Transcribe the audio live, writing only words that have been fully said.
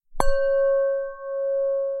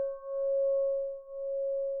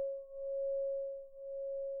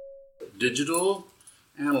digital,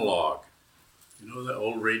 analog. You know the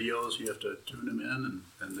old radios, you have to tune them in,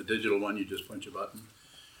 and the digital one, you just punch a button.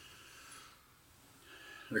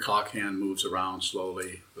 The clock hand moves around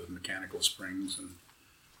slowly with mechanical springs and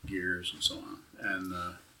gears and so on. And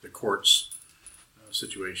the quartz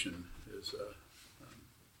situation is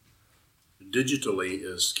digitally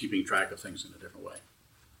is keeping track of things in a different way.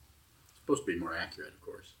 It's supposed to be more accurate, of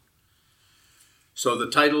course. So the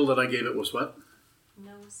title that I gave it was what?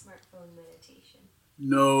 No smartphone meditation.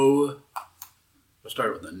 No. Let's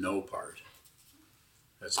start with the no part.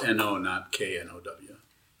 That's N-O, not K-N-O-W.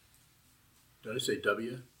 Did I say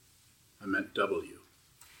W? I meant W.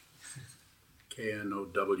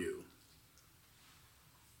 K-N-O-W.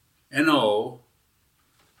 N-O,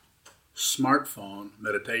 smartphone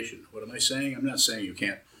meditation. What am I saying? I'm not saying you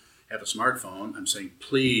can't have a smartphone. I'm saying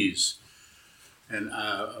please. And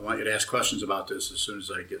I want you to ask questions about this as soon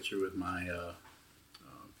as I get through with my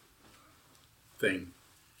thing.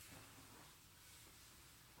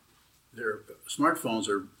 Smartphones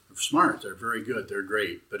are smart. They're very good. They're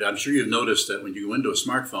great. But I'm sure you've noticed that when you go into a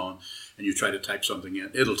smartphone and you try to type something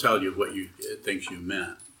in, it'll tell you what it thinks you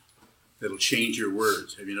meant. It'll change your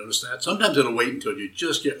words. Have you noticed that? Sometimes it'll wait until you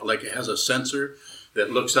just get, like it has a sensor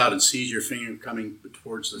that looks out and sees your finger coming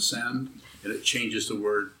towards the send, and it changes the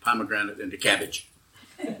word pomegranate into cabbage.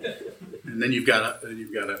 And then you've got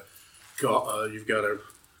to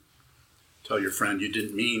tell your friend you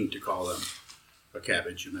didn't mean to call them a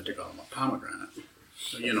cabbage, you meant to call them a pomegranate.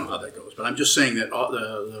 So you know how that goes. But I'm just saying that all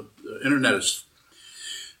the internet is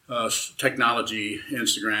technology,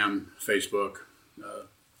 Instagram, Facebook,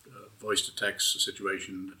 voice-to-text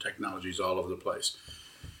situation, the technology's all over the place.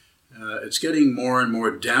 It's getting more and more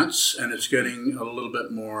dense, and it's getting a little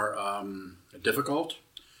bit more difficult.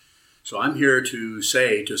 So I'm here to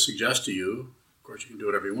suggest to you, of course you can do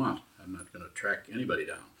whatever you want. I'm not going to track anybody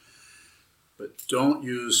down. But don't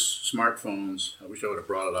use smartphones. I wish I would have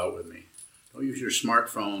brought it out with me. Don't use your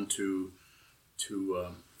smartphone to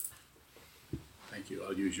thank you,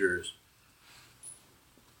 I'll use yours.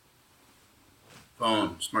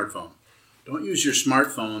 Smartphone. Don't use your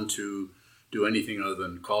smartphone to do anything other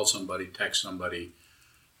than call somebody, text somebody,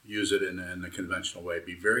 use it in a conventional way.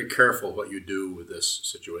 Be very careful what you do with this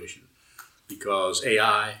situation, because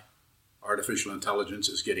AI, artificial intelligence,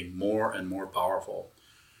 is getting more and more powerful.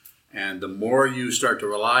 And the more you start to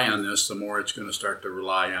rely on this, the more it's going to start to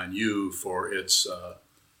rely on you for its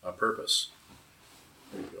purpose.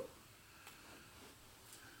 There you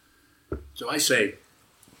go. So I say,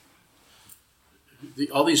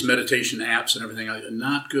 all these meditation apps and everything are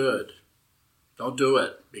not good. Don't do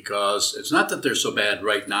it, because it's not that they're so bad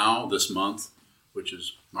right now, this month, which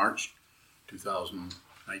is March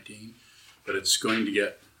 2019, but it's going to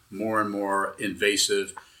get more and more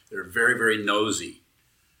invasive. They're very, very nosy.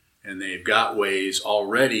 And they've got ways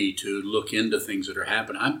already to look into things that are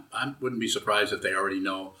happening. I wouldn't be surprised if they already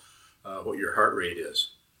know what your heart rate is,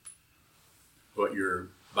 what your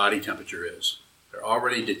body temperature is. They're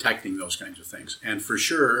already detecting those kinds of things. And for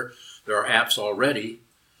sure, there are apps already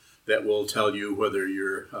that will tell you whether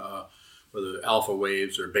you're whether alpha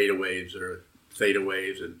waves or beta waves or theta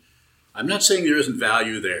waves. And I'm not saying there isn't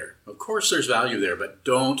value there. Of course there's value there, but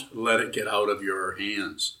don't let it get out of your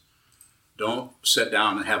hands. Don't sit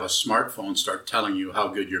down and have a smartphone start telling you how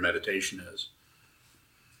good your meditation is.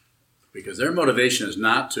 Because their motivation is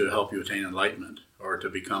not to help you attain enlightenment or to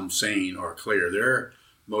become sane or clear. Their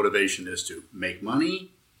motivation is to make money,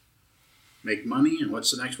 and what's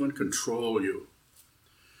the next one? Control you.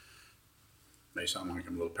 May sound like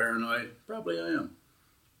I'm a little paranoid. Probably I am.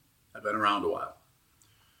 I've been around a while.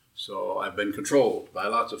 So I've been controlled by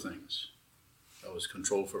lots of things. I was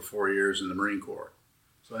controlled for 4 years in the Marine Corps.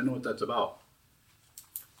 So I know what that's about.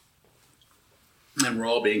 And we're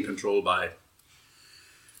all being controlled by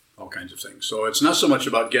all kinds of things. So it's not so much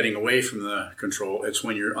about getting away from the control, it's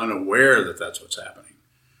when you're unaware that that's what's happening.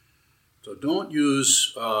 So don't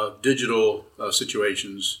use digital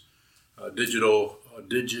situations,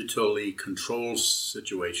 digitally controlled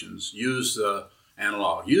situations. Use the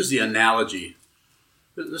analog. Use the analogy.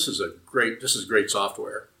 This is great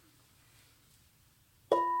software.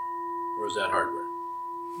 Or is that hardware?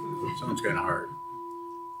 Sounds kind of hard.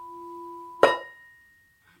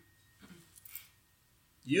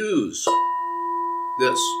 Use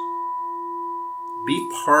this.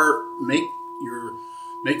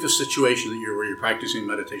 Make the situation where you're practicing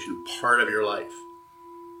meditation part of your life.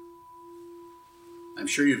 I'm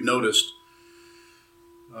sure you've noticed,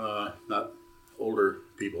 not older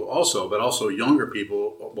people also, but also younger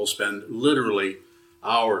people will spend literally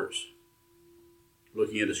hours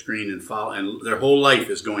looking at a screen and their whole life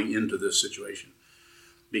is going into this situation.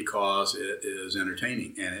 because it is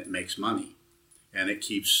entertaining and it makes money. And it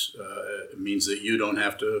keeps, it means that you don't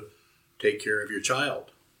have to take care of your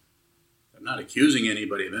child. I'm not accusing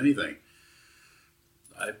anybody of anything.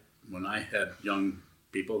 When I had young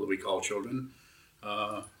people that we call children,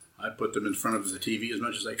 I put them in front of the TV as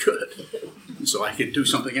much as I could so I could do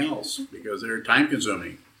something else because they're time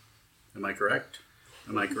consuming. Am I correct?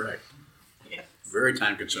 Am I correct? Yes. Very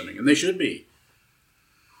time consuming, and they should be.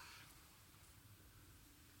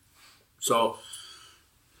 So,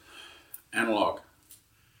 analog.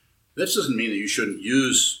 This doesn't mean that you shouldn't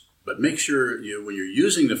use, but make sure when you're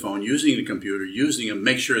using the phone, using the computer, using them,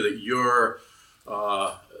 make sure that you're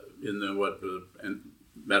in the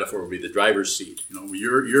metaphor would be the driver's seat.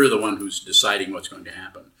 You're the one who's deciding what's going to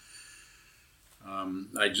happen.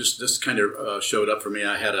 This kind of showed up for me.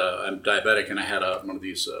 I'm diabetic, and I had one of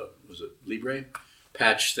these was it Libre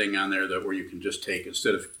patch thing on there where you can just take,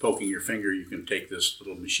 instead of poking your finger, you can take this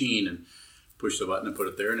little machine and push the button and put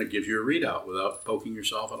it there, and it gives you a readout without poking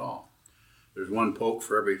yourself at all. There's one poke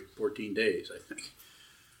for every 14 days, I think.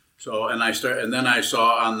 So, and then I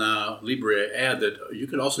saw on the Libre ad that you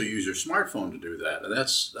could also use your smartphone to do that. And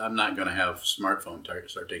I'm not going to have smartphone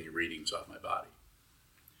start taking readings off my body,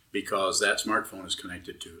 because that smartphone is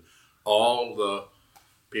connected to all the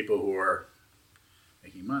people who are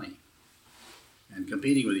making money and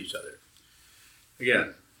competing with each other.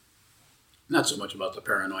 Again, not so much about the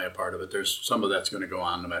paranoia part of it. There's some of that's going to go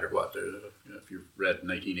on no matter what. If you've read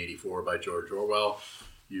 1984 by George Orwell,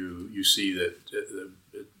 you see that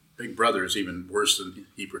Big Brother is even worse than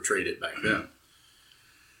he portrayed it back then.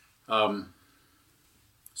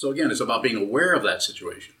 So again, it's about being aware of that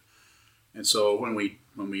situation. And so when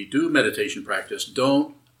we do meditation practice,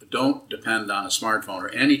 don't depend on a smartphone or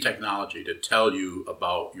any technology to tell you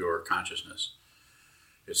about your consciousness.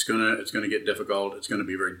 It's gonna get difficult. It's gonna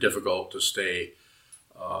be very difficult to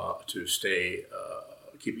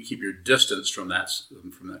keep your distance from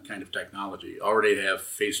that kind of technology. Already have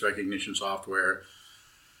face recognition software.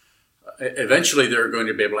 Eventually, they're going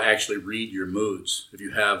to be able to actually read your moods if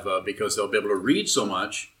you have, because they'll be able to read so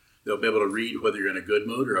much. They'll be able to read whether you're in a good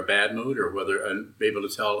mood or a bad mood, or and be able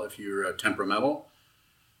to tell if you're temperamental.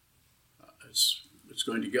 It's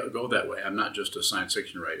going to go that way. I'm not just a science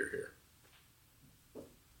fiction writer here.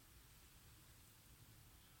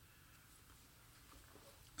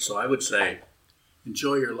 So I would say,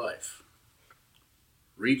 enjoy your life.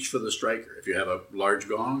 Reach for the striker. If you have a large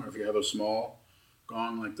gong, or if you have a small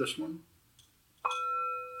gong like this one,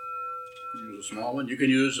 you can use a small one. You can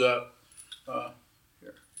use here.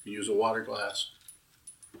 You can use a water glass.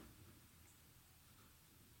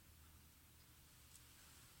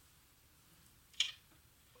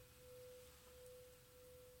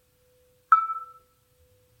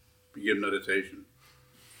 Begin meditation.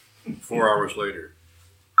 4 hours later,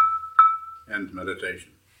 end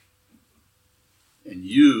meditation. And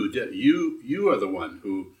you are the one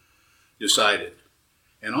who decided.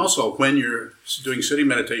 And also, when you're doing sitting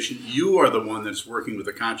meditation, you are the one that's working with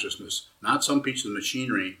the consciousness, not some piece of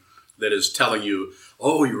machinery that is telling you,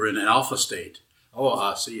 oh, you were in an alpha state. Oh,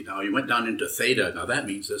 I see. Now you went down into theta. Now that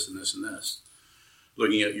means this and this and this.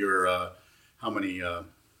 Looking at your how many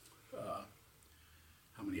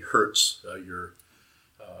hertz or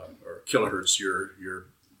kilohertz your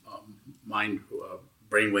mind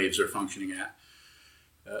brain waves are functioning at.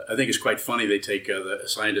 I think it's quite funny. They take the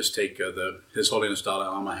scientists take His Holiness Dalai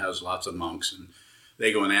Lama has lots of monks, and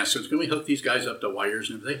they go and ask him, "Can we hook these guys up to wires?"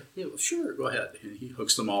 And they, yeah, well, sure, go ahead. And he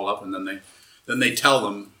hooks them all up, and then they tell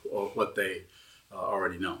them what they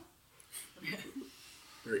already know.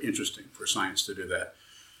 Very interesting for science to do that.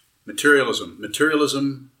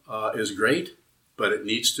 Materialism is great, but it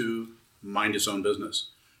needs to mind its own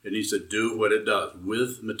business. It needs to do what it does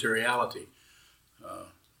with materiality.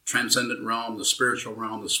 Transcendent realm, the spiritual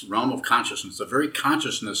realm, this realm of consciousness, the very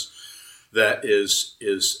consciousness that is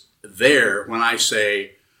there when I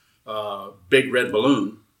say big red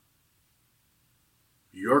balloon.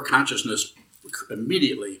 Your consciousness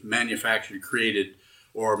immediately manufactured, created,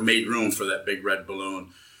 or made room for that big red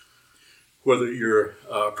balloon. Whether you're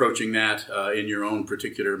approaching that in your own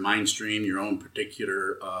particular mind stream, your own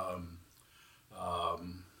particular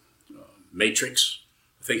matrix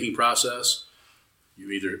thinking process, you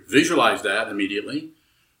either visualize that immediately,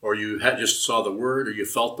 or you just saw the word, or you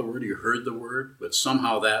felt the word, or you heard the word, but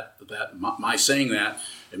somehow my saying that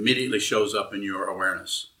immediately shows up in your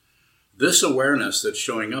awareness. This awareness that's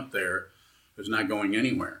showing up there is not going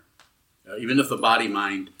anywhere, even if the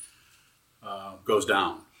body-mind goes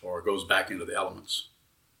down or goes back into the elements.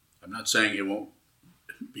 I'm not saying it won't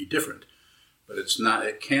be different, but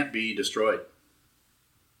it can't be destroyed.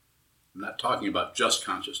 I'm not talking about just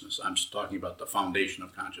consciousness. I'm just talking about the foundation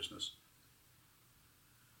of consciousness.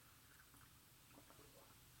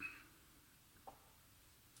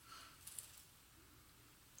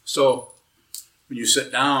 So when you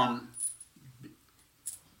sit down,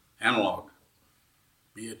 analog,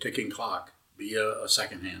 be a ticking clock, be a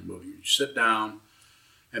second-hand movie. You sit down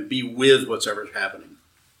and be with whatever's happening.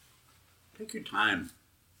 Take your time.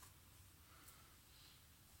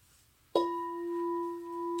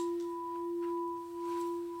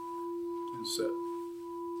 And sit.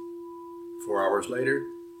 4 hours later,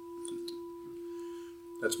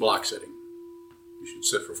 that's block sitting. You should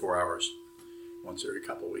sit for 4 hours once every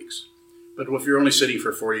couple of weeks. But if you're only sitting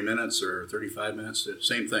for 40 minutes or 35 minutes,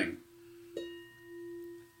 same thing.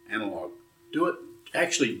 Analog. Do it.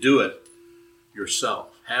 Actually do it yourself.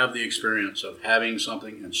 Have the experience of having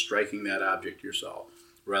something and striking that object yourself,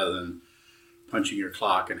 rather than punching your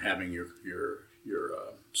clock and having your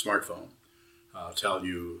smartphone tell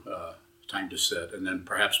you time to sit, and then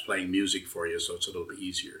perhaps playing music for you so it's a little bit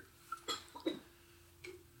easier.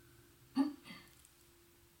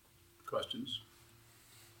 Questions?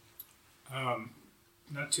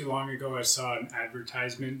 Not too long ago, I saw an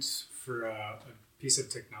advertisement for a piece of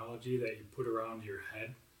technology that you put around your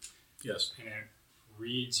head. Yes. And it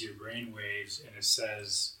reads your brain waves, and it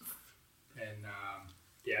says in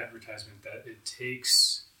the advertisement that it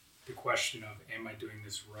takes the question of, am I doing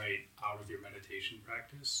this right, out of your meditation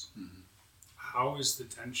practice. Mm-hmm. How is the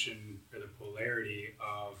tension or the polarity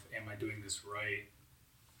of, am I doing this right,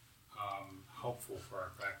 helpful for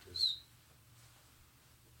our practice?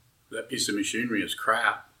 That piece of machinery is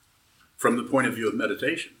crap from the point of view of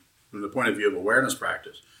meditation, from the point of view of awareness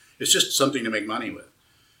practice. It's just something to make money with.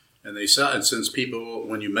 And they saw, and since people,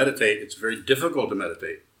 when you meditate, it's very difficult to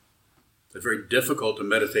meditate. It's very difficult to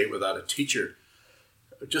meditate without a teacher.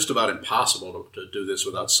 Just about impossible to do this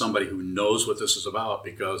without somebody who knows what this is about,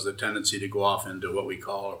 because the tendency to go off into what we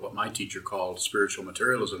call, or what my teacher called, spiritual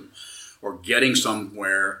materialism, or getting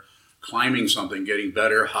somewhere, climbing something, getting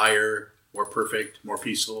better, higher, more perfect, more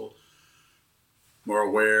peaceful, more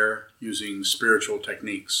aware, using spiritual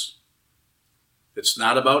techniques. It's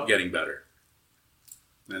not about getting better.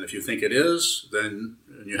 And if you think it is, then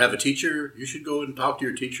and you have a teacher, you should go and talk to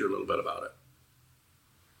your teacher a little bit about it.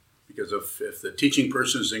 Because if the teaching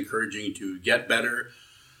person is encouraging you to get better,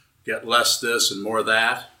 get less this and more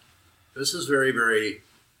that, this is very, very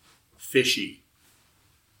fishy.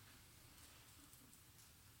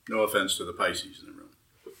 No offense to the Pisces in the room.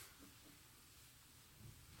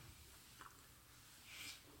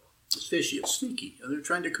 It's fishy, it's sneaky, and they're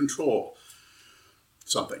trying to control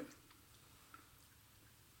something.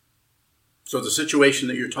 So the situation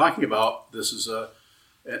that you're talking about, this is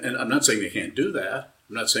and I'm not saying they can't do that.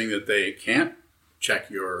 I'm not saying that they can't check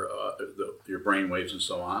your brain waves and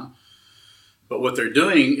so on. But what they're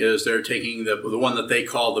doing is they're taking the one that they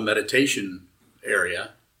call the meditation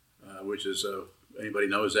area, which is, anybody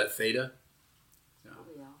know, is that theta? No.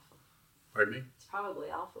 Probably alpha. Pardon me? It's probably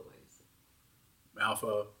alpha waves.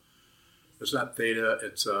 Alpha. It's not theta,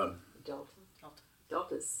 it's... Delta.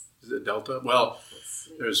 Delta's. Is it delta? Well,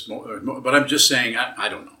 there's more, but I'm just saying, I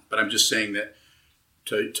don't know, but I'm just saying that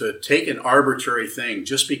to take an arbitrary thing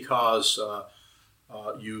just because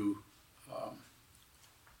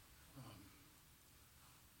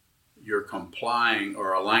you're complying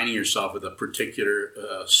or aligning yourself with a particular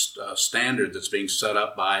standard that's being set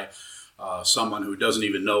up by someone who doesn't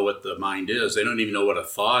even know what the mind is. They don't even know what a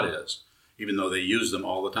thought is, even though they use them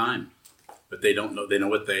all the time. But they don't know. They know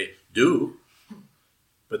what they do,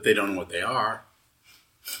 but they don't know what they are.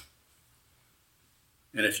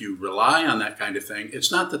 And if you rely on that kind of thing,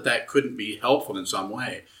 it's not that that couldn't be helpful in some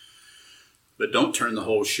way, but don't turn the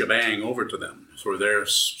whole shebang over to them. So there,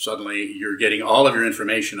 suddenly you're getting all of your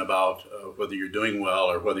information about whether you're doing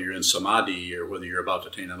well or whether you're in samadhi or whether you're about to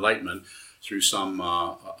attain enlightenment through some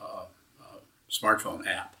smartphone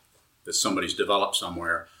app that somebody's developed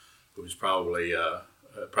somewhere who's probably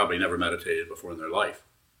never meditated before in their life.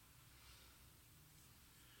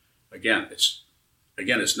 Again,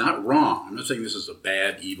 it's not wrong. I'm not saying this is a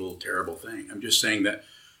bad, evil, terrible thing. I'm just saying that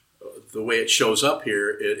the way it shows up here,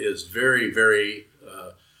 it is very, very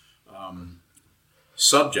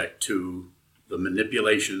subject to the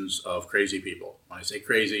manipulations of crazy people. When I say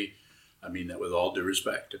crazy, I mean that with all due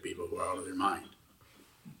respect to people who are out of their mind.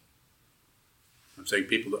 I'm saying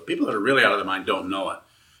people that are really out of their mind don't know it.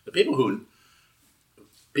 The people who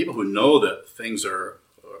know that things are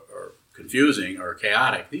confusing or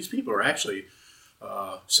chaotic, these people are actually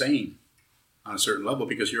sane on a certain level,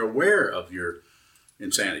 because you're aware of your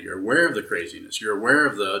insanity, you're aware of the craziness, you're aware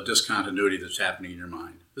of the discontinuity that's happening in your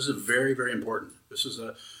mind. This is very, very important. This is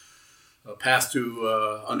path to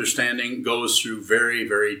understanding goes through very,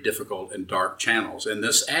 very difficult and dark channels. And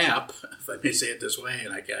this app, if I may say it this way,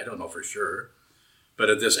 and I don't know for sure,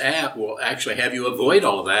 but this app will actually have you avoid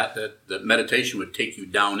all of that meditation would take you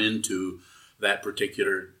down into that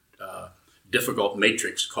particular difficult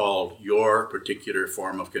matrix called your particular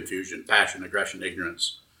form of confusion, passion, aggression,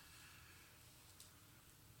 ignorance.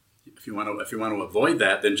 If you want to avoid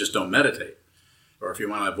that, then just don't meditate. Or if you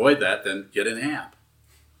want to avoid that, then get an app,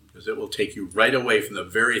 because it will take you right away from the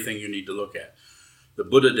very thing you need to look at. The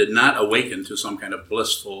Buddha did not awaken to some kind of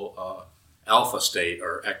blissful alpha state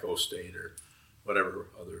or echo state or whatever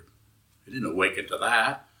other. He didn't awaken to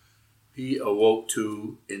that. He awoke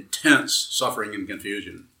to intense suffering and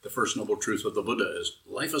confusion. The first noble truth of the Buddha is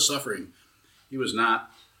life is suffering. He was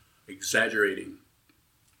not exaggerating.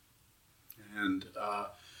 And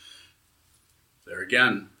there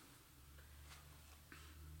again,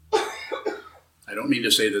 I don't mean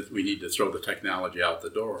to say that we need to throw the technology out the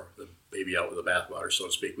door, the baby out with the bathwater, so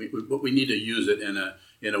to speak. But we need to use it in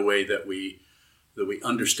a way that we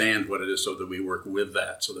understand what it is, so that we work with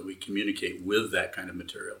that, so that we communicate with that kind of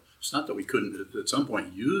material. It's not that we couldn't at some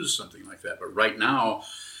point use something like that, but right now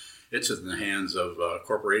it's in the hands of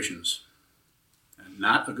corporations, and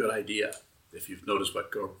not a good idea. If you've noticed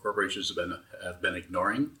what corporations have been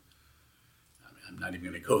ignoring, I mean, I'm not even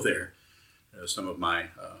going to go there. Some of my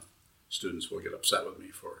students will get upset with me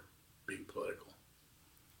for being political.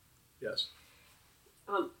 Yes.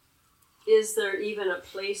 Is there even a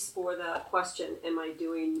place for that question, am I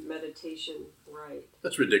doing meditation right?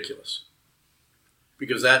 That's ridiculous.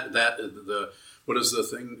 Because what is the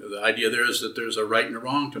thing? The idea there is that there's a right and a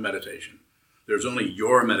wrong to meditation. There's only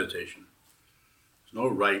your meditation. There's no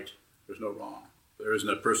right, there's no wrong. There isn't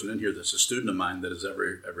a person in here that's a student of mine that has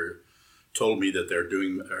ever told me that they're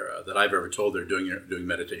doing, that I've ever told they're doing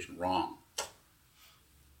meditation wrong.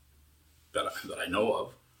 That I know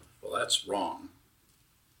of. Well, that's wrong.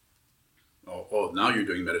 Oh, now you're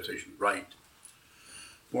doing meditation right.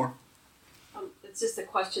 More? It's just a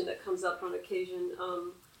question that comes up on occasion,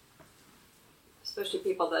 especially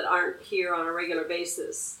people that aren't here on a regular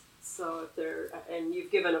basis. So if and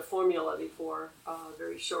you've given a formula before, a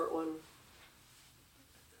very short one,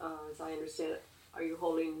 as I understand it. Are you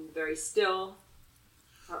holding very still?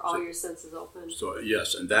 Are all your senses open? So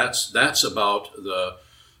yes, and that's about the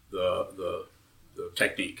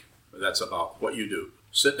technique. That's about what you do.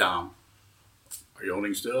 Sit down. Are you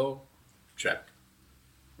holding still? Check.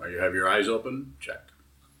 Are you have your eyes open? Check.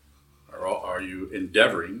 Are you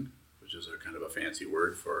endeavoring, which is a kind of a fancy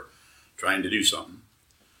word for trying to do something?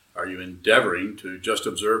 Are you endeavoring to just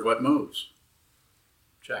observe what moves?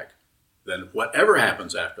 Check. Then whatever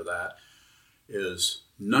happens after that is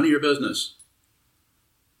none of your business.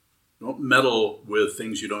 Don't meddle with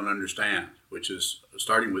things you don't understand, which is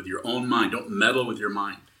starting with your own mind. Don't meddle with your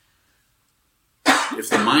mind.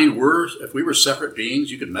 If we were separate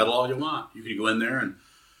beings, you could meddle all you want. You could go in there and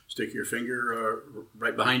stick your finger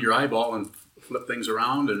right behind your eyeball and flip things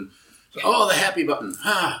around and say, oh, the happy button.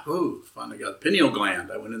 Finally got the pineal gland.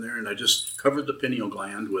 I went in there and I just covered the pineal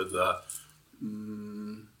gland with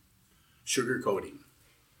sugar coating.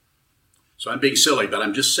 So I'm being silly, but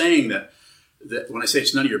I'm just saying that when I say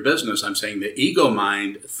it's none of your business, I'm saying the ego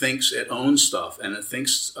mind thinks it owns stuff, and it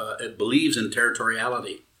thinks it believes in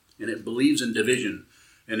territoriality, and it believes in division,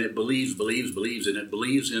 and it believes, and it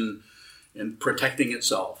believes in protecting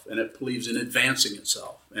itself, and it believes in advancing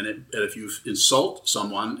itself. And if you insult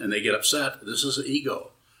someone and they get upset, this is the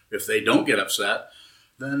ego. If they don't get upset,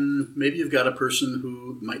 then maybe you've got a person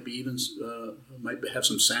who might be might have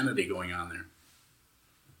some sanity going on there.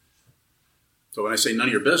 So when I say none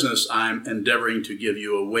of your business, I'm endeavoring to give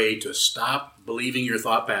you a way to stop believing your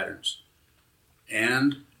thought patterns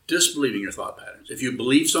and disbelieving your thought patterns. If you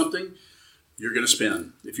believe something, you're going to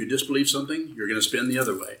spin. If you disbelieve something, you're going to spin the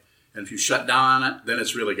other way. And if you shut down on it, then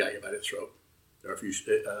it's really got you by the throat. Or if you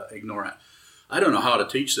ignore it. I don't know how to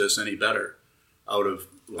teach this any better out of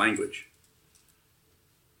language.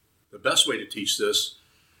 The best way to teach this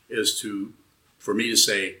is for me to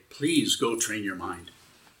say, please go train your mind.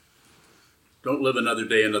 Don't live another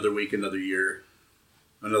day, another week, another year,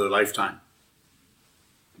 another lifetime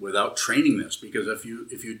without training this. Because if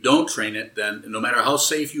you don't train it, then no matter how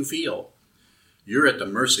safe you feel, you're at the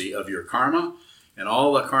mercy of your karma and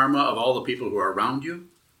all the karma of all the people who are around you,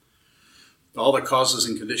 all the causes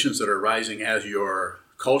and conditions that are arising as your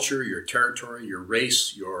culture, your territory, your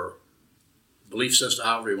race, your belief system,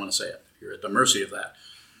 however you want to say it. You're at the mercy of that.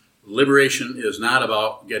 Liberation is not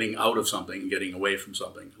about getting out of something, getting away from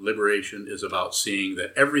something. Liberation is about seeing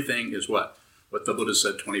that everything is what the Buddha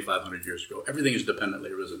said 2,500 years ago. Everything is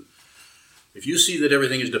dependently arisen. If you see that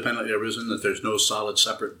everything is dependently arisen, that there's no solid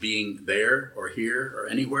separate being there or here or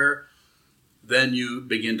anywhere, then you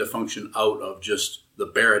begin to function out of just the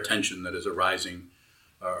bare attention that is arising,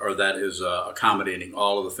 or that is accommodating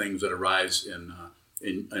all of the things that arise in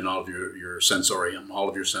all of your sensorium, all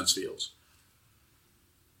of your sense fields.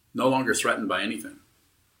 No longer threatened by anything.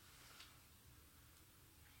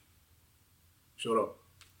 Shut up.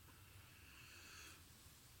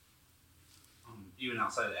 Even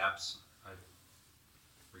outside of the apps, I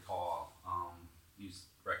recall you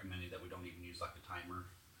recommending that we don't even use like a timer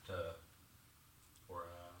for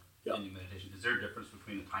ending meditation. Is there a difference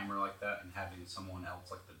between a timer like that and having someone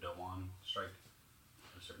else like the Doan strike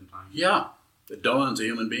at a certain time? Yeah, the Doan's a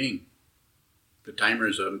human being. The timer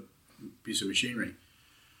is a piece of machinery.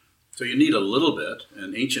 So you need a little bit.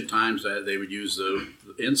 In ancient times, they would use the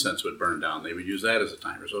incense would burn down. They would use that as a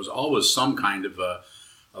timer. So there's always some kind of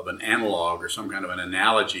an analog or some kind of an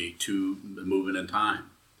analogy to the movement in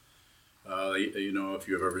time. If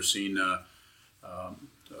you've ever seen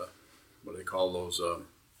what do they call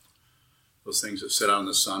those things that sit out in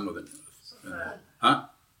the sun with it? Huh?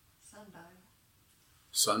 Sundial.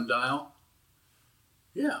 Sundial?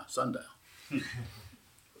 Yeah, sundial.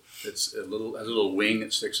 It's has a little wing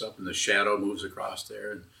that sticks up and the shadow moves across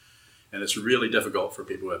there, and it's really difficult for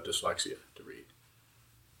people who have dyslexia to read.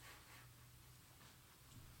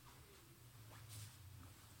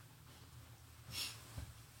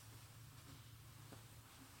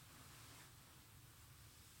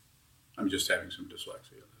 I'm just having some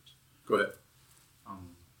dyslexia. Go ahead.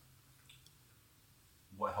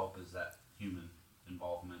 What help is that human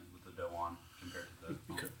involvement with the Doan compared to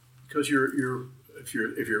the? Because if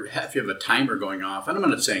you have a timer going off, and I'm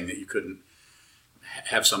not saying that you couldn't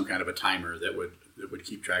have some kind of a timer that would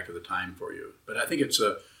keep track of the time for you, but I think it's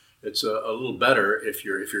a little better if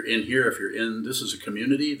you're in here. If you're in, this is a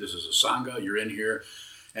community, this is a sangha. You're in here.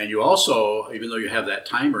 And you also, even though you have that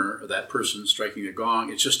timer, or that person striking the gong,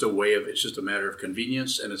 it's just a matter of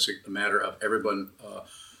convenience, and it's a matter of everyone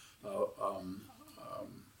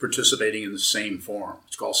participating in the same form.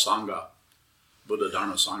 It's called Sangha. Buddha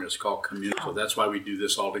Dharma Sangha is called community. So that's why we do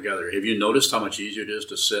this all together. Have you noticed how much easier it is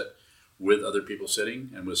to sit with other people sitting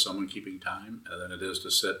and with someone keeping time than it is to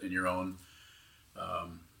sit in your own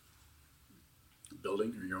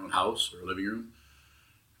building or your own house or living room?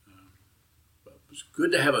 It's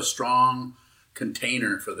good to have a strong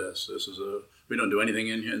container for this. We don't do anything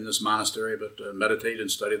in this monastery but meditate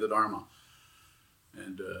and study the Dharma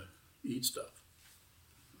and eat stuff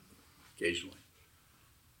occasionally.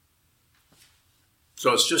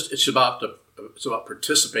 So it's about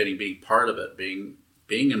participating, being part of it, being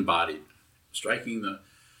embodied, striking the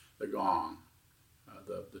gong,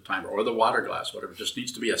 the timer, or the water glass, whatever. It just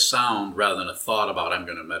needs to be a sound rather than a thought about I'm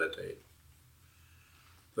going to meditate.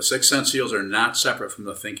 The six sense fields are not separate from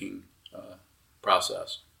the thinking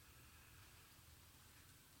process.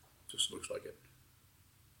 Just looks like it.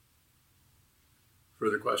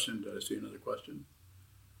 Further question? Did I see another question?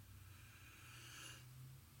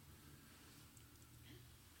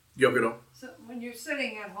 Yogido. So when you're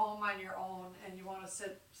sitting at home on your own and you want to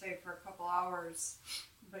sit, say, for a couple hours,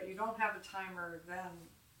 but you don't have a timer, then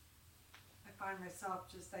I find myself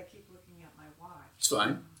I keep looking at my watch. It's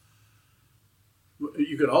fine.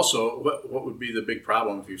 You could also, what would be the big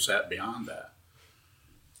problem if you sat beyond that?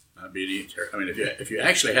 If you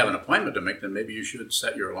actually have an appointment to make, then maybe you should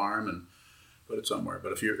set your alarm and put it somewhere.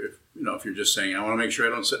 But if you're just saying, I want to make sure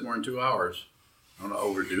I don't sit more than 2 hours, I don't want to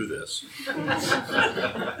overdo this.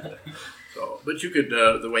 But you could,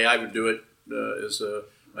 the way I would do it is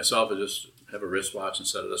myself, I just have a wristwatch and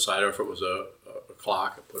set it aside, or if it was a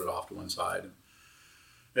clock, I put it off to one side.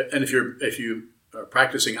 And if you are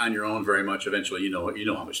practicing on your own very much, eventually you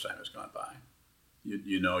know how much time has gone by.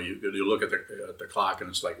 You look at the clock and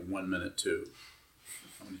it's like 1 minute to.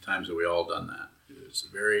 How many times have we all done that? It's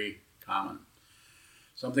very common.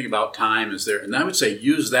 Something about time is there, and I would say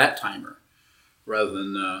use that timer rather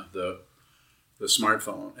than the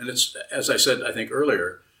smartphone. And it's, as I said, I think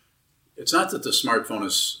earlier, it's not that the smartphone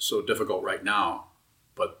is so difficult right now,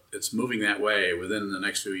 but it's moving that way within the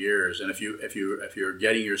next few years. And if you're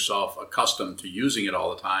getting yourself accustomed to using it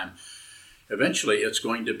all the time, eventually it's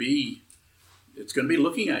going to be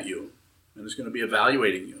looking at you, and it's going to be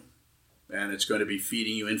evaluating you, and it's going to be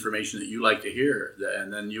feeding you information that you like to hear,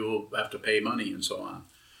 and then you'll have to pay money and so on.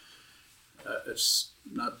 It's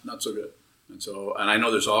not so good. And I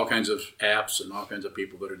know there's all kinds of apps and all kinds of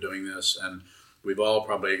people that are doing this, and we've all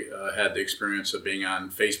probably had the experience of being on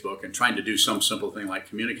Facebook and trying to do some simple thing like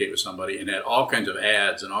communicate with somebody, and had all kinds of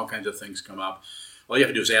ads and all kinds of things come up. All you have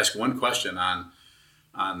to do is ask one question on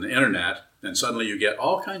on the internet, and suddenly you get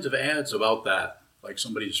all kinds of ads about that, like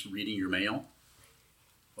somebody's reading your mail.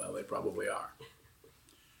 Well, they probably are.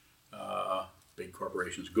 Big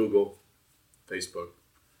corporations, Google, Facebook,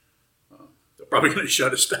 they're probably going to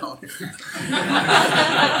shut us down.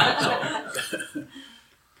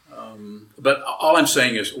 But all I'm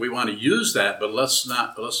saying is we want to use that, but let's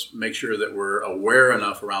make sure that we're aware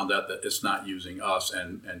enough around that it's not using us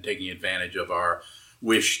and taking advantage of our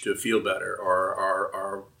wish to feel better or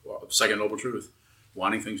our second noble truth,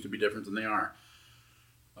 wanting things to be different than they are.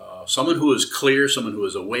 Someone who is clear, someone who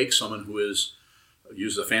is awake, someone who is,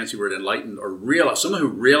 use the fancy word, enlightened, or someone who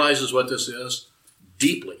realizes what this is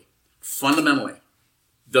deeply, fundamentally,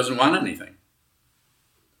 doesn't want anything.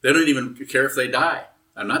 They don't even care if they die.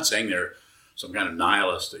 I'm not saying they're some kind of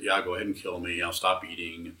nihilist that, yeah, go ahead and kill me, I'll stop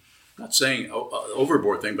eating. I'm not saying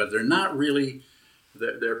overboard thing, but they're not really,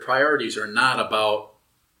 their priorities are not about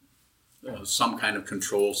some kind of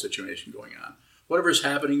control situation going on. Whatever's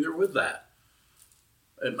happening, they're with that.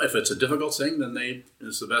 If it's a difficult thing, then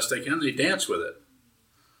it's the best they can. They dance with it.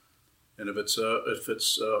 And if it's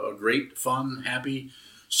a great, fun, happy,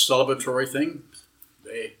 celebratory thing,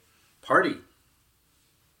 they party.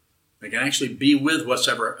 They can actually be with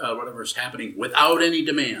whatever's happening without any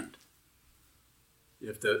demand.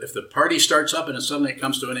 If the party starts up and then suddenly it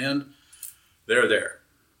comes to an end, they're there.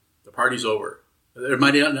 The party's over. They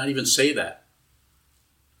might not even say that.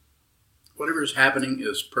 Whatever is happening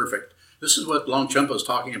is perfect. This is what Longchenpa is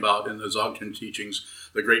talking about in the Dzogchen teachings,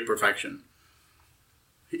 the Great Perfection.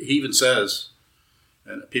 He even says,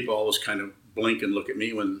 and people always kind of blink and look at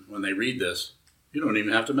me when they read this, you don't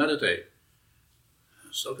even have to meditate.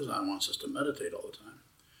 Sokuzan wants us to meditate all the time.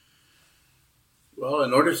 Well,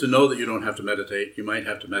 in order to know that you don't have to meditate, you might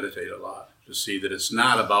have to meditate a lot to see that it's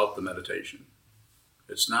not about the meditation.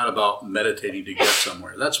 It's not about meditating to get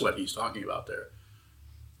somewhere. That's what he's talking about there.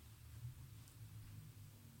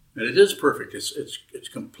 And it is perfect. It's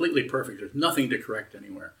completely perfect. There's nothing to correct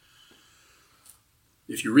anywhere.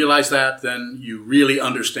 If you realize that, then you really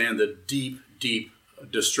understand the deep, deep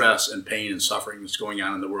distress and pain and suffering that's going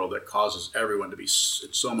on in the world that causes everyone to be in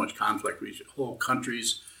so much conflict. Whole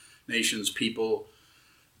countries, nations, people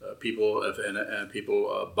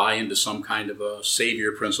buy into some kind of a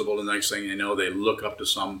savior principle. And the next thing they know, they look up to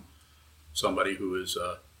somebody who is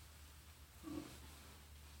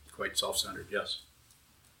quite self-centered. Yes.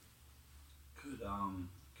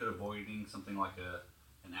 Could avoiding something like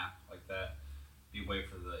an app like that be a way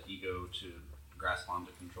for the ego to grasp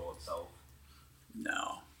onto control itself?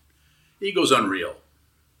 No. Ego's unreal.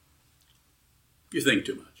 You think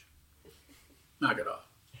too much. Knock it off.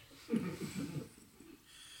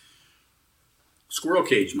 Squirrel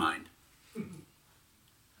cage mind.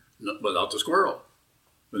 No, without the squirrel.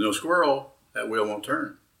 With no squirrel, that wheel won't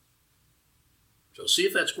turn. So see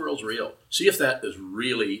if that squirrel's real. See if that is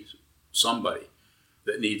really somebody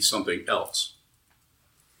that needs something else.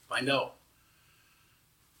 Find out.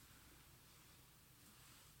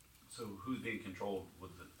 So who's being controlled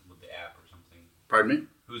with the app or something? Pardon me?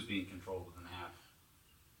 Who's being controlled with an app?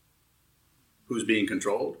 Who's being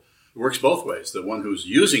controlled? It works both ways. The one who's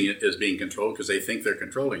using it is being controlled because they think they're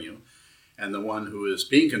controlling you. And the one who is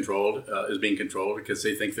being controlled because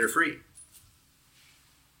they think they're free.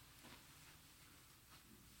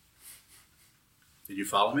 Did you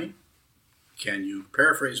follow me? Can you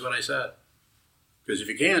paraphrase what I said? Because if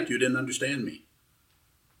you can't, you didn't understand me.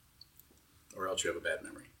 Or else you have a bad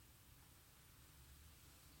memory.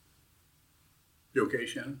 You okay,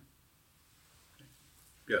 Shannon? Okay.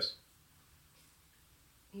 Yes.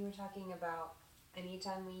 You were talking about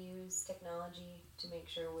anytime we use technology to make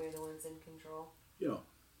sure we're the ones in control. Yeah.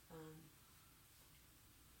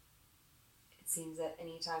 It seems that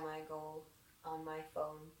anytime I go on my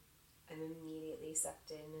phone, I'm immediately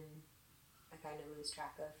sucked in and I kind of lose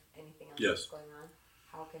track of anything else that's going on.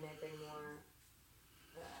 How can I bring more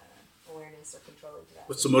awareness or control into that?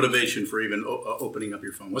 What's the motivation for even opening up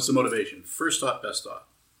your phone? What's the motivation? First thought, best thought.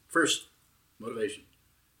 First, motivation.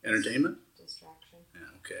 Entertainment? Distraction. Yeah,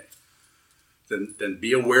 okay. Then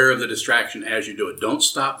be aware of the distraction as you do it. Don't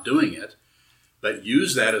stop doing it, but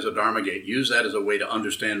use that as a Dharma gate. Use that as a way to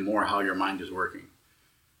understand more how your mind is working.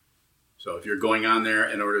 So if you're going on there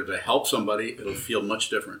in order to help somebody, it'll feel much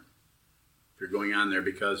different. If you're going on there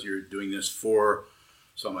because you're doing this for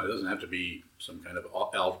somebody, it doesn't have to be some kind of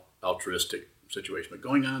altruistic situation, but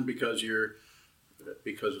going on because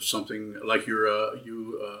of something like you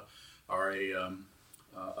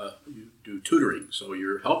do tutoring, so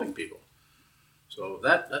you're helping people. So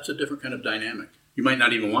that's a different kind of dynamic. You might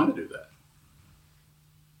not even want to do that.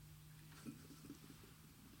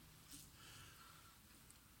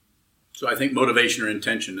 So I think motivation or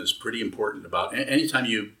intention is pretty important about anytime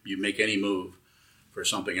you make any move for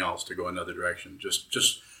something else to go another direction. Just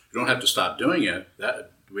you don't have to stop doing it.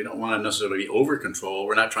 That we don't want to necessarily be over control.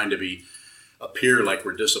 We're not trying to appear like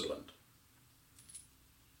we're disciplined.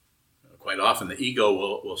 Quite often the ego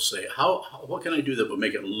will say, what can I do that will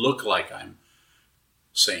make it look like I'm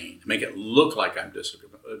sane, make it look like I'm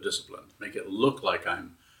disciplined, make it look like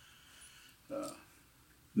I'm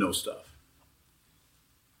know stuff.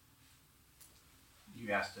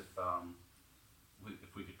 You asked if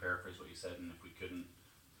we could paraphrase what you said, and if we couldn't,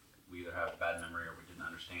 we either have a bad memory or we didn't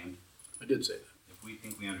understand. I did say that. If we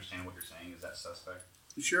think we understand what you're saying, is that suspect?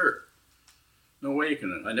 Sure. No way you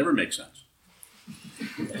can. I never make sense.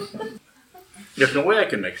 There's no way I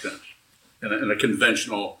can make sense in a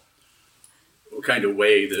conventional kind of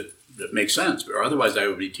way that makes sense. Or otherwise, I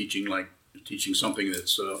would be teaching something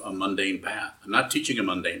that's a mundane path. I'm not teaching a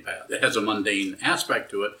mundane path. It has a mundane aspect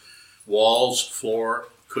to it. Walls, floor,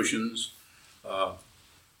 cushions,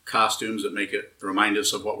 costumes that remind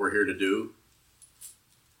us of what we're here to do.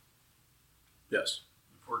 Yes.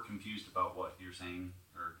 If we're confused about what you're saying,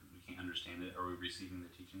 or we can't understand it, are we receiving the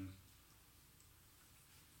teachings?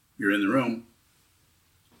 You're in the room.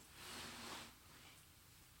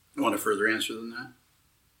 You want a further answer than that?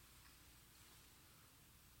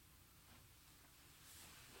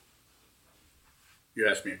 You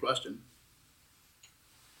asked me a question.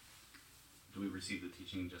 Do we receive the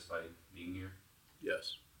teaching just by being here?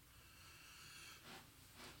 Yes.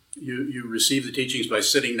 You receive the teachings by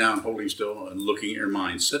sitting down, holding still, and looking at your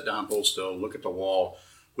mind. Sit down, hold still, look at the wall.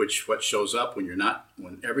 What shows up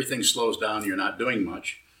when everything slows down, you're not doing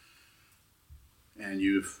much, and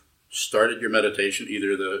you've started your meditation,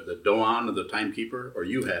 either the Doan or the timekeeper, or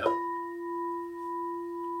you have.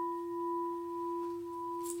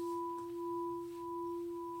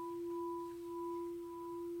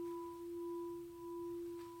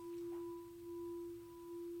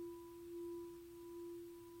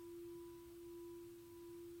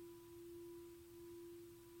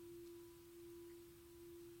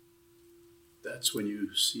 That's when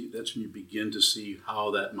you begin to see how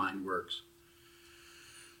that mind works.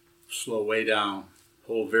 Slow way down.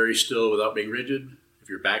 Hold very still without being rigid. If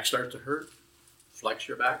your back starts to hurt, flex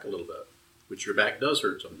your back a little bit, which your back does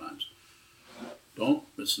hurt sometimes.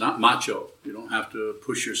 It's not macho. You don't have to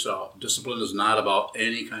push yourself. Discipline is not about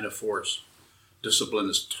any kind of force. Discipline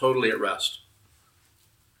is totally at rest.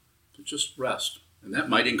 So just rest. And that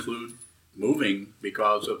might include moving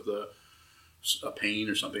because of a pain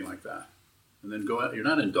or something like that. And then go out. You're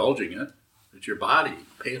not indulging it. It's your body.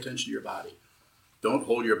 Pay attention to your body. Don't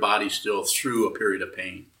hold your body still through a period of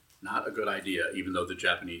pain. Not a good idea, even though the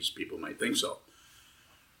Japanese people might think so.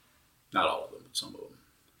 Not all of them, but some of them.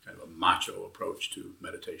 Kind of a macho approach to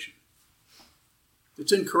meditation.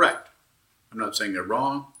 It's incorrect. I'm not saying they're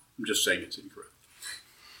wrong. I'm just saying it's incorrect.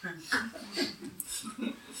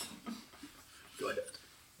 Go ahead.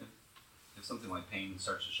 If something like pain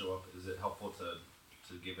starts to show up, is it helpful to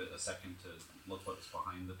give it a second to look what's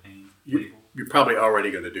behind the pain label? You're probably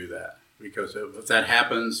already going to do that, because if that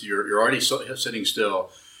happens, you're already sitting still.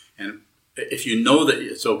 And if you know that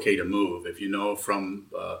it's okay to move, if you know from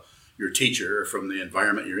your teacher or from the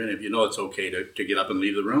environment you're in, if you know it's okay to get up and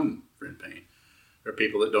leave the room if you're in pain. There are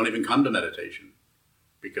people that don't even come to meditation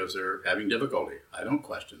because they're having difficulty. I don't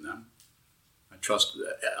question them. I trust.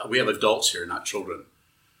 We have adults here, not children.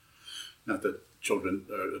 Not that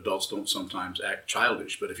adults don't sometimes act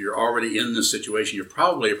childish, but if you're already in this situation, you're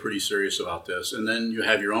probably pretty serious about this. And then you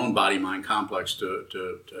have your own body-mind complex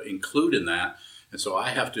to include in that. And so I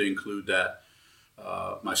have to include that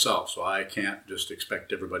myself. So I can't just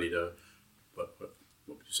expect everybody to, what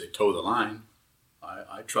would you say, toe the line.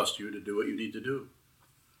 I trust you to do what you need to do.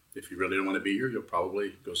 If you really don't want to be here, you'll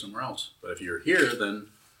probably go somewhere else. But if you're here, then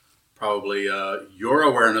probably your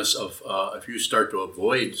awareness of if you start to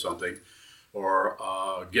avoid something, or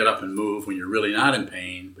get up and move when you're really not in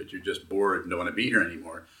pain, but you're just bored and don't want to be here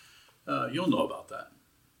anymore, you'll know about that.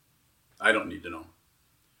 I don't need to know.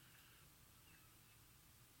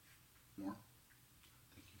 More?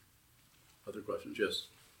 Thank you. Other questions? Yes.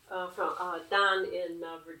 From Don in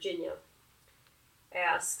Virginia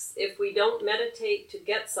asks, if we don't meditate to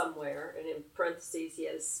get somewhere, and in parentheses he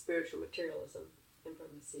has spiritual materialism in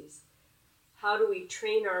parentheses, how do we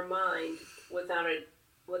train our mind without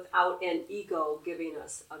an ego giving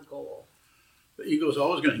us a goal? The ego is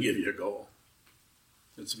always going to give you a goal.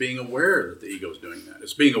 It's being aware that the ego is doing that.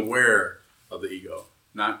 It's being aware of the ego,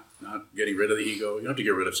 not getting rid of the ego. You don't have to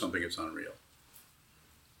get rid of something that's unreal.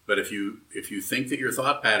 But if you think that your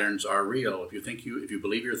thought patterns are real, if you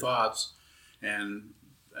believe your thoughts and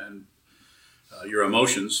your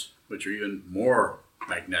emotions, which are even more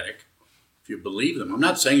magnetic, if you believe them. I'm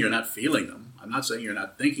not saying you're not feeling them. I'm not saying you're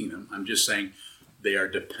not thinking them. I'm just saying they are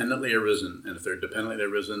dependently arisen. And if they're dependently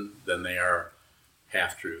arisen, then they are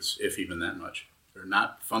half-truths, if even that much. They're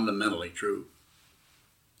not fundamentally true.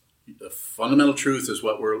 The fundamental truth is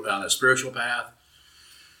what we're on a spiritual path.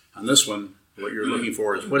 On this one, what you're looking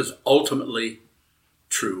for is what is ultimately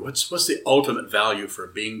true. What's the ultimate value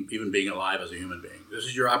for even being alive as a human being? This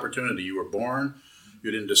is your opportunity. You were born.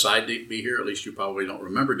 You didn't decide to be here. At least you probably don't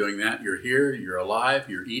remember doing that. You're here. You're alive.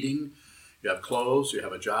 You're eating. You have clothes. You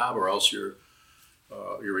have a job, or else you're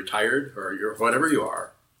retired, or you're whatever you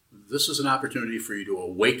are. This is an opportunity for you to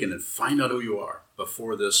awaken and find out who you are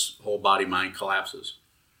before this whole body-mind collapses,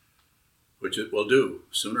 which it will do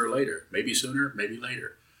sooner or later. Maybe sooner, maybe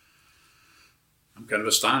later. I'm kind of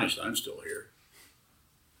astonished I'm still here.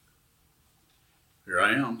 Here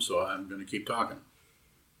I am, so I'm going to keep talking.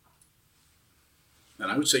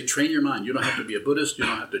 And I would say train your mind. You don't have to be a Buddhist. You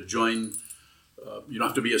don't have to join. You don't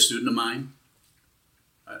have to be a student of mine.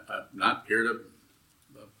 I'm not here to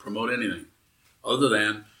promote anything other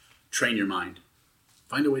than train your mind.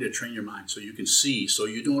 Find a way to train your mind so you can see, so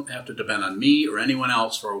you don't have to depend on me or anyone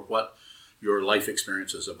else for what your life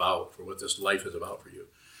experience is about, for what this life is about for you.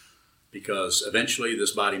 Because eventually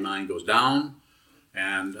this body-mind goes down,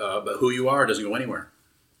 and but who you are doesn't go anywhere.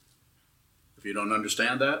 If you don't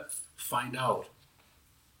understand that, find out.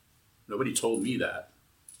 Nobody told me that.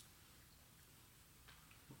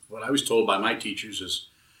 What I was told by my teachers is,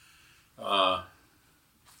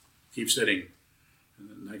 keep sitting. And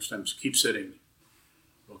then the next time, keep sitting.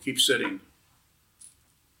 Well, keep sitting.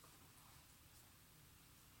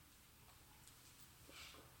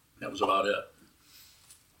 That was about it.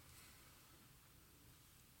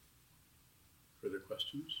 Further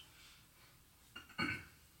questions?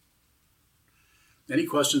 Any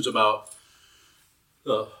questions about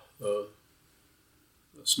the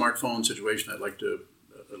smartphone situation? I'd like to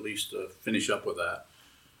at least finish up with that.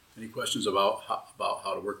 Any questions about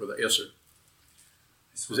how to work with it? Yes, sir.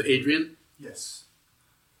 Was it Adrian? Yes.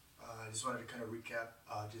 I just wanted to kind of recap.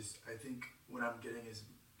 I think what I'm getting is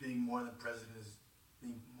being more in the present is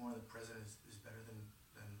better than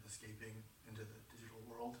escaping into the digital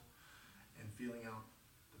world, and feeling out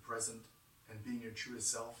the present and being your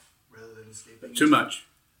truest self rather than escaping. Too much.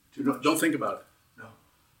 Too much. Don't think about it.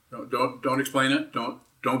 No. Don't explain it.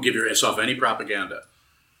 Don't give yourself any propaganda.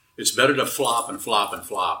 It's better to flop and flop and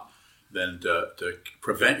flop than to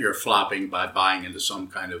prevent your flopping by buying into some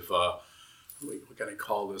kind of what can I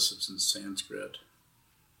call this? It's in Sanskrit.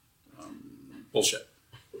 Bullshit.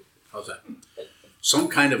 How's that? Some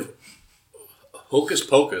kind of hocus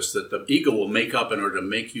pocus that the ego will make up in order to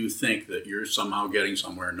make you think that you're somehow getting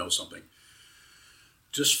somewhere and know something.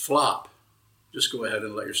 Just flop. Just go ahead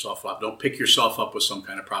and let yourself flop. Don't pick yourself up with some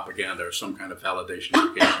kind of propaganda or some kind of validation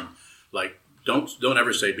education. Like, don't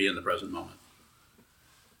ever say be in the present moment.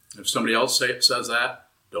 If somebody else says that,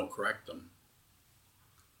 don't correct them.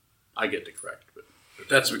 I get to correct, but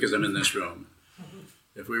that's because I'm in this room.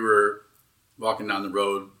 If we were walking down the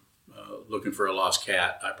road looking for a lost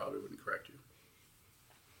cat, I probably wouldn't correct you.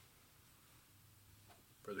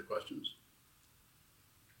 Further questions?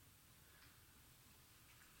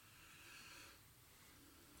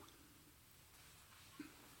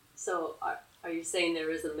 So are you saying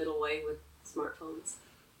there is a middle way with smartphones?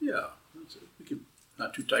 Yeah. We can,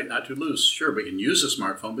 not too tight, not too loose. Sure, we can use a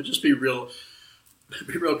smartphone, but just be real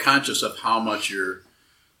conscious of how much you're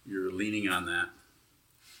leaning on that.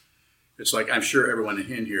 It's like, I'm sure everyone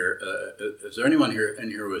in here, is there anyone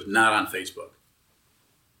in here who is not on Facebook?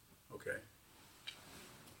 Okay.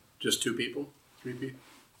 Just 2 people? 3 people?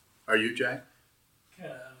 Are you, Jack? I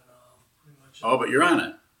don't know, pretty much. Oh, but you're on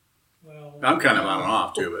it. Well, I'm kind of on and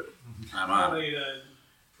off too, but I'm on it. Only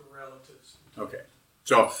for relatives. Okay.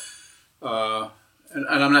 So, and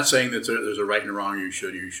I'm not saying that there's a right and a wrong, you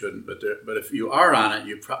should or you shouldn't, but if you are on it,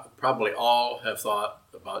 you probably all have thought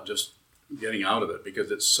about just getting out of it, because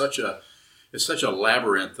it's such a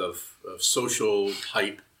labyrinth of social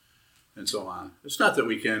hype and so on. It's not that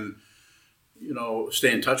we can,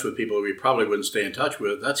 stay in touch with people we probably wouldn't stay in touch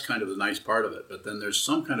with. That's kind of the nice part of it. But then there's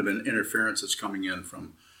some kind of an interference that's coming in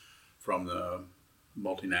from the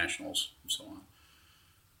multinationals and so on.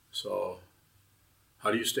 So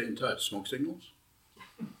how do you stay in touch? Smoke signals?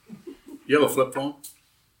 You have a flip phone?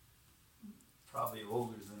 Probably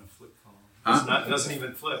older than a flip phone. Huh? It doesn't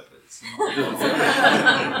even flip. It's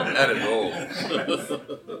That is old.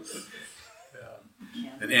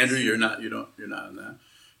 Yeah. And Andrew, you're not on that.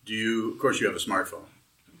 Do you? Of course, you have a smartphone.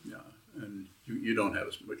 Yeah, and you don't have a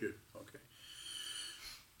smartphone. Okay.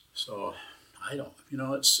 So I don't.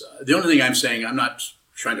 It's the only thing I'm saying. I'm not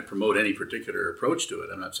trying to promote any particular approach to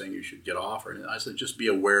it. I'm not saying you should get off or anything. I said just be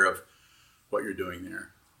aware of what you're doing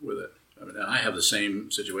there with it. I mean, and I have the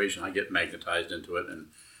same situation. I get magnetized into it, and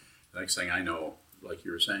the next thing I know, like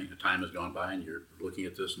you were saying, the time has gone by, and you're looking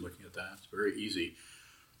at this and looking at that. It's very easy.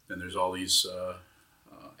 Then there's all these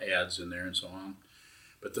ads in there and so on.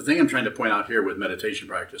 But the thing I'm trying to point out here with meditation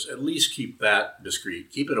practice, at least keep that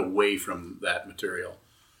discreet. Keep it away from that material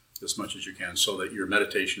as much as you can, so that your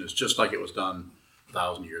meditation is just like it was done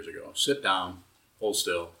 1,000 years ago. Sit down, hold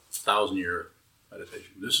still, 1,000-year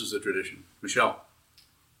meditation. This is the tradition. Michelle?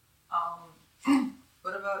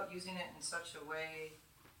 What about using it in such a way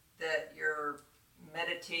that you're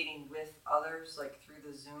meditating with others, like through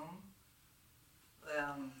the Zoom?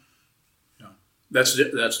 No, that's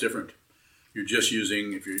different. You're just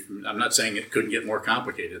using. I'm not saying it couldn't get more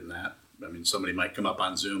complicated than that. I mean, somebody might come up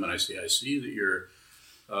on Zoom and I see that your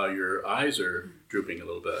eyes are drooping a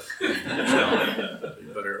little bit. You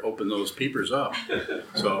better open those peepers up.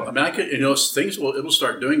 So I mean, it'll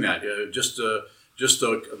start doing that. Just the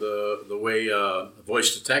way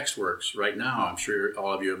voice to text works right now. I'm sure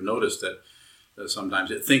all of you have noticed that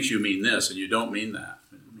sometimes it thinks you mean this and you don't mean that.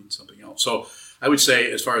 It means something else. So I would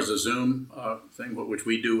say, as far as the Zoom thing, which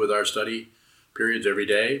we do with our study periods every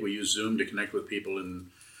day, we use Zoom to connect with people in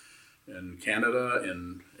Canada,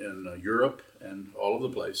 in Europe, and all over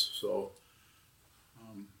the place. So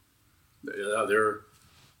they're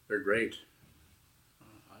great.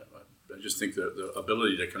 I just think the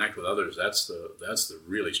ability to connect with others, that's the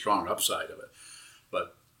really strong upside of it.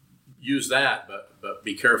 But use that, but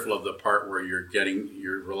be careful of the part where you're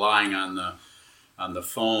relying on the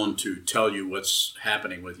phone to tell you what's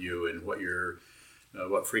happening with you and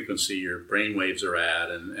what frequency your brain waves are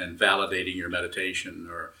at, and validating your meditation,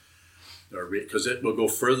 or because it will go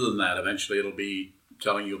further than that. Eventually, it'll be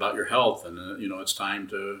telling you about your health, and it's time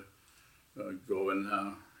to go and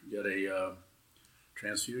get a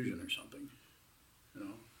transfusion or something.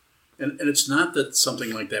 And it's not that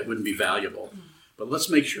something like that wouldn't be valuable, but let's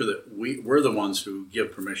make sure that we're the ones who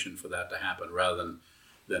give permission for that to happen, rather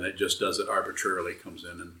than it just does it arbitrarily, comes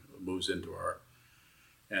in and moves into our.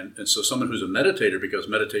 And so someone who's a meditator, because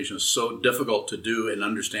meditation is so difficult to do and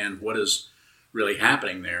understand what is really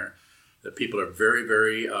happening there, that people are very,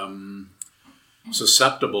 very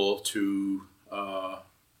susceptible to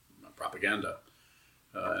propaganda.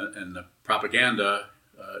 And the propaganda,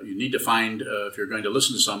 you need to find, if you're going to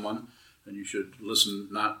listen to someone, then you should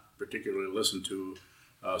not particularly listen to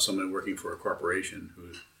someone working for a corporation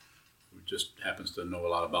who just happens to know a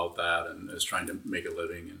lot about that and is trying to make a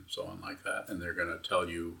living and so on like that. And they're going to tell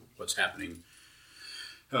you what's happening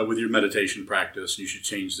with your meditation practice. You should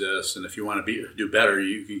change this. And if you want to do better,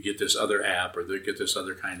 you can get this other app or get this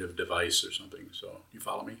other kind of device or something. So you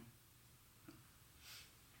follow me?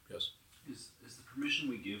 Yes? Is the permission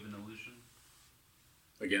we give an illusion?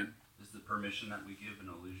 Again? Is the permission that we give an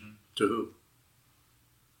illusion? To who?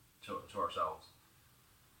 To ourselves.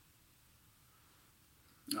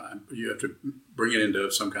 You have to bring it into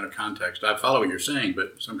some kind of context. I follow what you're saying,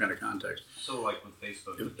 but some kind of context. So like with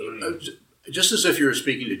Facebook. Just as if you were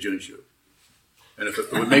speaking to Junshu. And if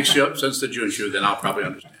it makes sense to Junshu, then I'll probably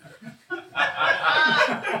understand it.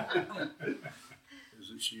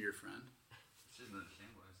 Isn't she your friend? She doesn't understand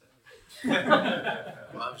what I said.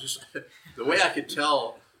 Well, I was just, the way I could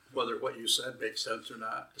tell whether what you said makes sense or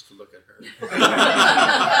not is to look at her.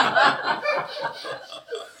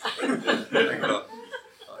 I go,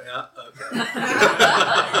 oh yeah, okay.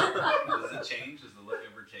 Does it change? Does the look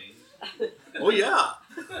ever change? Oh yeah.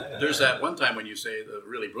 There's that one time when you say the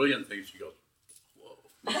really brilliant things, she goes, whoa.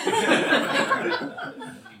 You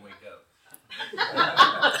wake up.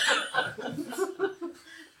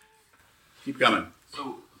 Keep coming.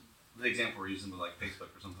 So the example we're using with like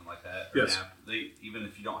Facebook or something like that, yes. An app, even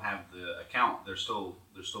if you don't have the account, there's still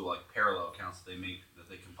like parallel accounts that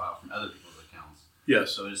they compile from other people's accounts.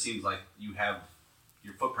 Yes. So it seems like you have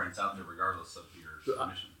your footprints out there regardless of your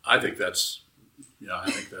permission. I think that's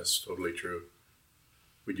totally true.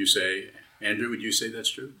 Would you say, Andrew, that's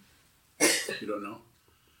true? You don't know?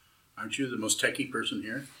 Aren't you the most techie person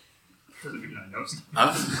here? Doesn't mean I know stuff.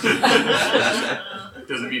 Huh?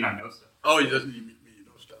 Doesn't mean I know stuff. Oh, it doesn't mean you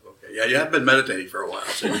know stuff. Okay. Yeah, you have been meditating for a while,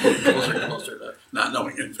 so you're getting closer and closer to not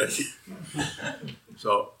knowing anything.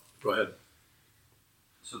 So, go ahead.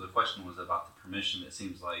 So the question was about the permission. It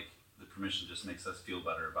seems like the permission just makes us feel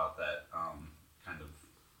better about that kind of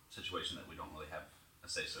situation that we don't really have a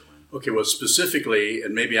say-so in. Okay, well, specifically,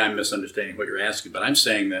 and maybe I'm misunderstanding what you're asking, but I'm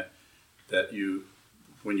saying that you,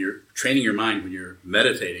 when you're training your mind, when you're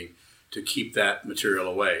meditating, to keep that material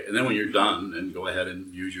away. And then when you're done, and go ahead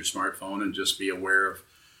and use your smartphone and just be aware of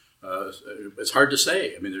It's hard to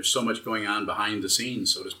say. I mean, there's so much going on behind the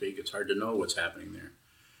scenes, so to speak. It's hard to know what's happening there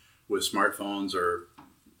with smartphones or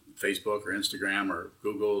Facebook or Instagram or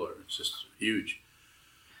Google, or it's just huge.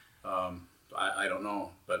 I don't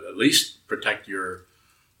know, but at least protect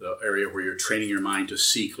the area where you're training your mind to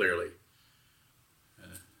see clearly.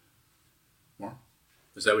 More?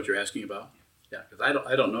 Is that what you're asking about? Yeah, because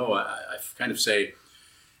I don't know. I kind of say,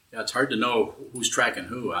 yeah, it's hard to know who's tracking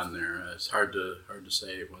who on there. It's hard to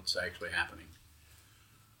say what's actually happening.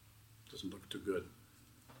 Doesn't look too good.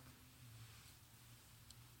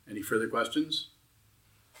 Any further questions?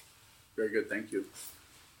 Very good, thank you.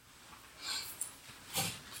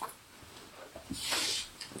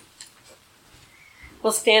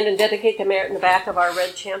 We'll stand and dedicate the merit in the back of our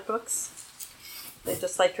red chant books. I'd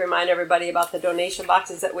just like to remind everybody about the donation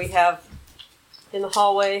boxes that we have in the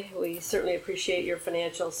hallway. We certainly appreciate your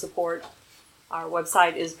financial support. Our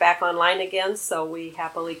website is back online again, so we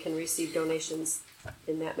happily can receive donations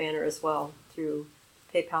in that manner as well, through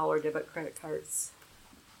PayPal or debit credit cards,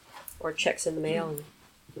 or checks in the mail and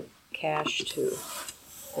cash too.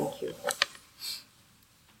 Thank you.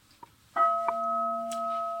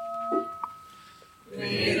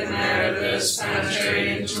 May the merit of this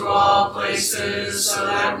penetrate into all places, so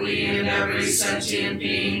that we and every sentient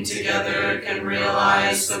being together can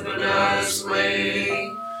realize the Buddha's way.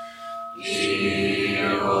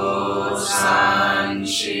 Jiro san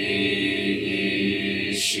shi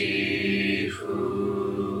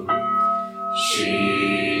fu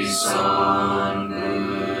shi son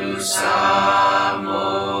bu sa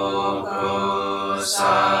moko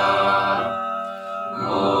sa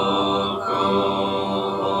moko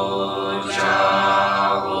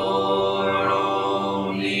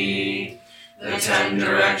the 10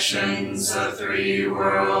 directions, the 3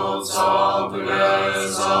 worlds, all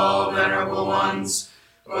Buddhas, all venerable ones,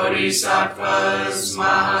 Bodhisattvas,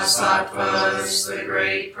 Mahasattvas, the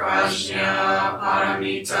great Prajna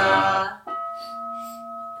Paramita.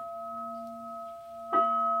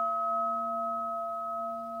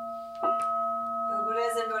 The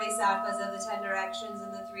Buddhas and Bodhisattvas of the 10 directions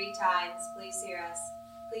and the 3 times, please hear us.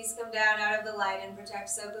 Please come down out of the light and protect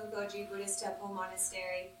Sokukoji Buddhist Temple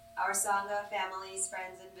Monastery, our Sangha, families,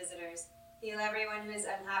 friends, and visitors. Heal everyone who is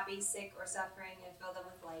unhappy, sick, or suffering, and fill them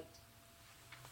with light.